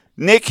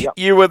Nick, Yep.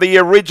 you were the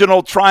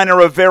original trainer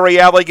of Very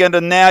Elegant,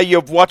 and now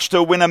you've watched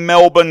her win a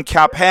Melbourne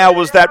Cup. How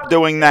was that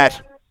doing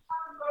that?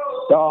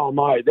 Oh,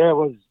 mate, that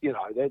was,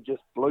 that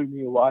just blew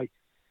me away.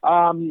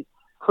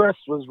 Chris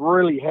was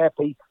really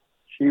happy.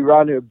 She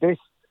ran her best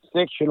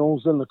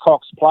sectionals in the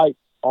Cox Plate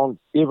on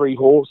every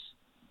horse,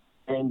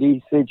 and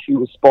he said she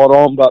was spot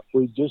on, but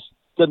we just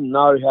didn't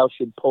know how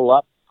she'd pull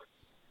up.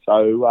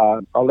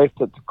 So I left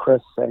it to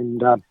Chris,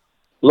 and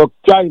look,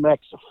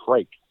 J-Mac's a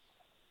freak.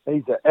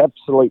 He's an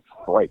absolute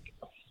freak.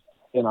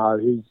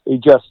 He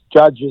just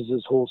judges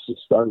his horses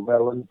so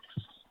well, and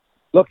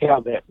look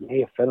how that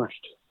mare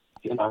finished.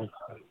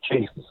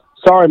 Jesus.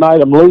 Sorry,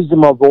 mate, I'm losing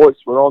my voice.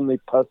 We're on the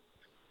piss.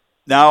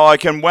 No, I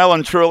can well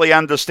and truly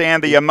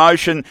understand the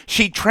emotion.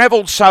 She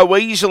travelled so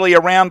easily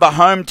around the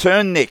home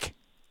turn, Nick.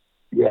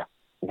 Yeah.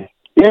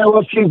 Yeah,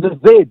 well, she's a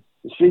Z.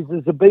 She's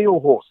a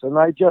Zabeel horse,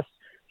 and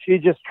she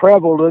just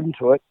travelled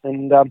into it,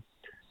 and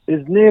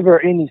there's never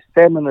any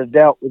stamina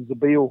doubt with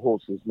Zabeel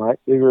horses, mate.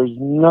 There is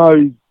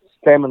no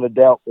stamina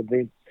doubt with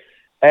them.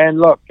 And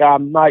look,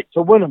 mate,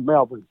 to win a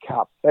Melbourne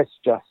Cup, that's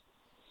just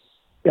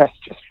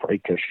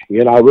freakish.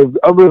 We've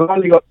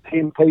only got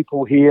 10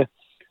 people here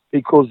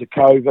because of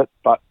COVID,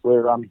 but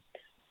we're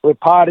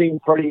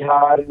partying pretty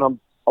hard, and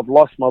I've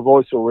lost my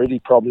voice already.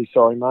 Probably,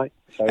 sorry, mate.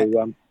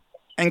 So.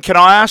 And can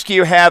I ask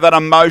you how that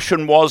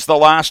emotion was the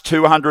last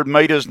 200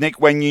 metres, Nick,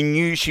 when you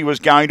knew she was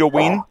going to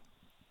win?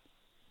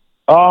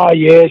 Oh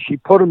yeah, she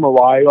put him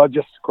away. I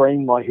just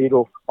screamed my head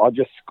off.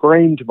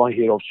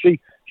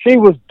 She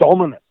was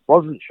dominant,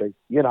 wasn't she?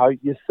 You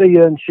see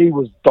her and she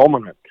was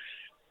dominant,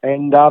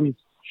 and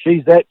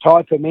she's that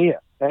type of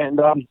mare. And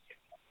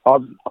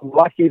I'm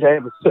lucky to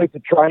have a super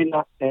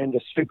trainer and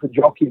a super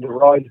jockey to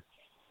ride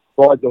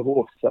the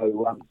horse.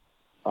 So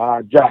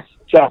just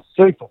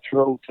super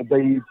thrilled to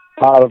be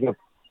part of a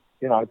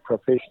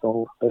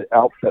professional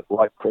outfit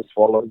like Chris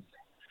Waller's.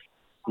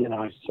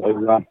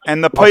 So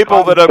and the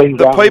people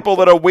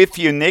that are with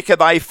you, Nick, are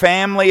they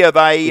family? Are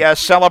they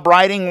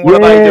celebrating?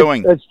 What are they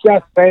doing? It's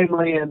just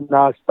family and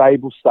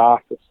stable staff.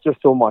 It's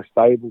just all my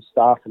stable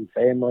staff and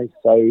family.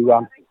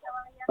 So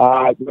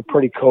we're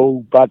pretty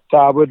cool. But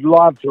we'd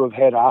love to have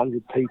had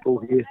 100 people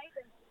here.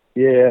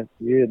 Yeah,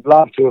 you'd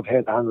love to have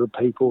had 100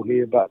 people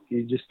here, but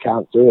you just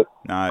can't do it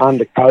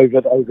under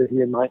COVID over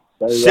here, mate.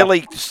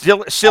 So,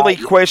 silly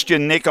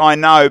question, Nick, I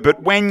know,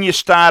 but when you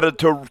started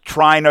to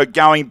train her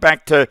going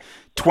back to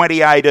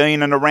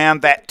 2018 and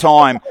around that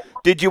time,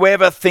 did you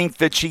ever think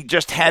that she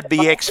just had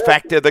the X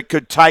factor that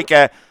could take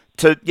her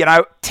to,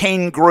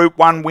 10 Group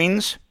 1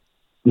 wins?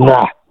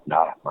 No,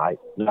 mate,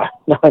 no.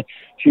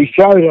 She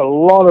showed a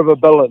lot of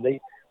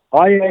ability.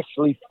 I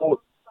actually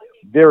thought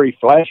Very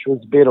Flash was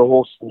a better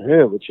horse than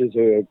her, which is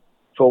her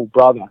full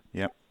brother.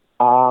 Yep.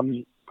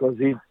 Because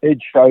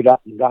he'd showed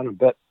up and done a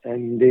bit,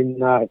 and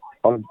then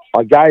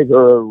I gave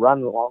her a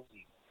run along.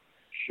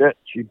 Shit,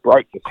 she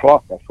broke the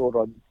clock. I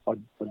thought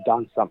I'd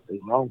done something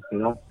wrong,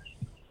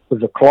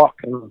 with the clock,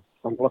 and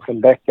I'm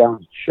looking back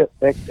going, shit,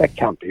 that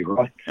can't be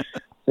right.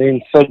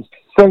 Then since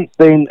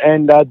then,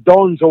 and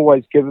Don's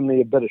always given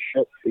me a bit of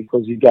shit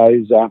because he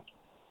goes,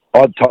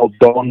 I told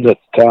Don that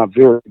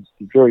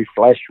Very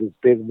Flash was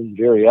better than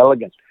Very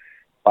Elegant,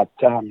 but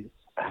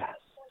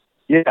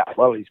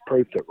he's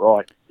proved it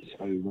right.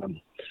 So no.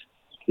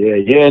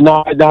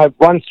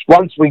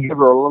 Once we give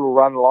her a little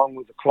run along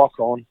with the clock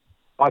on,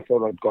 I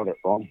thought I'd got it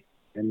wrong,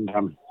 and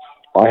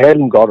I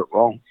hadn't got it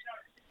wrong.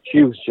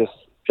 She was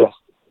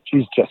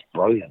she's just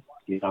brilliant.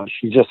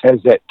 She just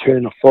has that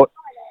turn of foot,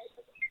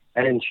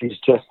 and she's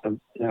just a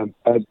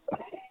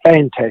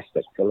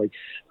fantastic filly.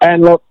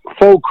 And look,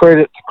 full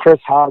credit to Chris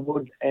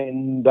Harwood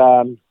and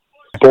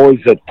boys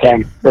at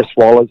Chris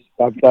Waller's.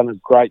 They've done a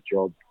great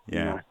job.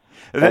 Yeah.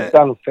 They've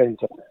done a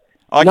fantastic.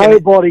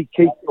 Nobody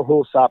keeps the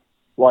horse up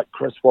like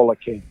Chris Waller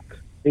can.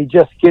 He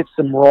just gets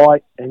them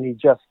right, and he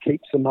just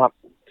keeps them up.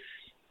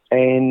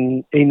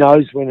 And he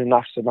knows when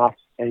enough's enough,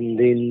 and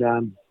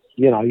then,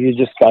 you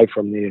just go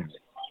from there.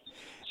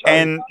 So,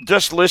 and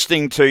just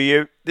listening to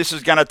you, this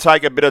is going to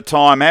take a bit of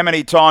time. How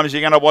many times are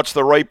you going to watch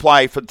the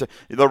replay for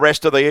the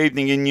rest of the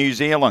evening in New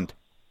Zealand?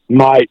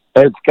 Mate,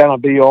 it's going to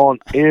be on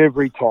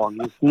every time.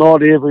 It's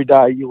not every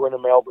day you win a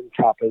Melbourne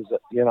Cup, is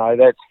it?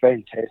 That's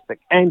fantastic.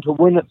 And to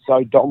win it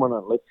so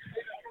dominantly.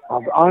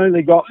 I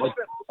only got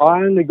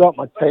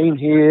my team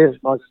here,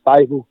 my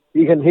stable.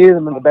 You can hear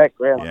them in the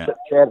background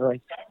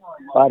chattering.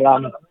 But,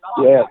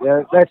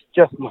 that's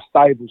just my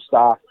stable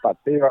staff. But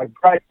they're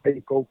great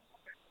people.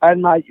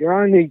 And, mate, you're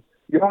only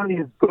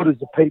as good as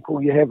the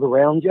people you have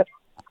around you,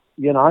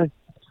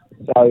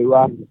 So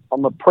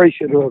I'm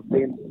appreciative of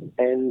them.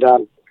 And,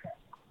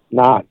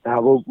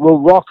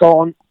 we'll rock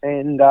on.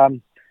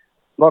 And,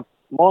 look,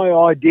 my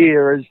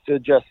idea is to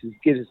just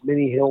get as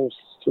many hills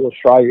to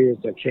Australia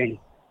as I can.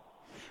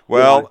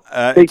 Well,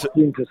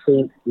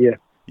 16%, yeah.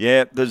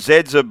 Yeah, the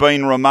Zeds have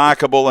been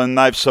remarkable, and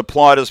they've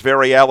supplied us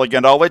Very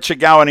Elegant. I'll let you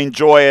go and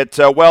enjoy it.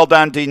 Well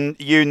done to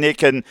you,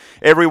 Nick, and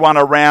everyone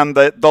around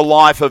the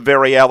life of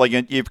Very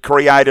Elegant. You've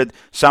created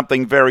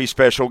something very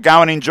special.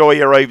 Go and enjoy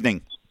your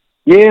evening.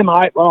 Yeah,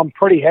 mate. Well, I'm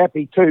pretty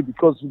happy too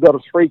because we've got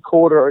a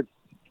 3/4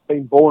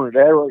 been born at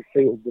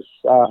Arrowfield this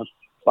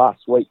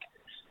last week.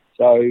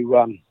 So,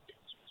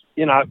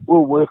 you know,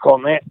 we'll work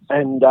on that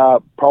and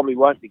probably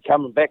won't be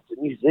coming back to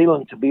New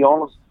Zealand, to be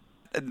honest.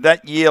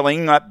 That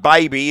yearling, that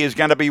baby, is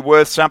going to be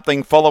worth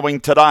something following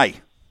today.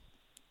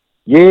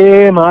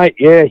 Yeah, mate,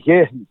 yeah.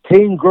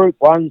 10 Group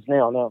 1s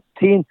now.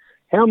 10.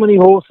 How many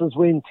horses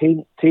win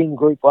 10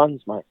 Group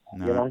 1s, mate?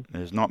 No, you know?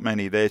 There's not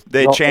many. They're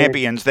Not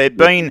champions. many. There'd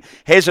been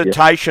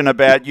hesitation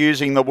about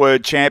using the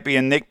word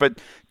champion, Nick, but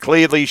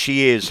clearly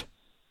she is.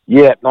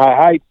 Yeah, no,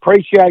 hey,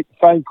 appreciate the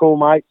phone call,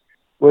 mate.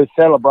 We're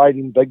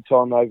celebrating big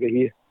time over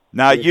here.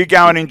 No, you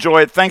go and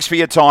enjoy it. Thanks for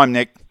your time,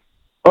 Nick.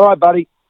 All right, buddy.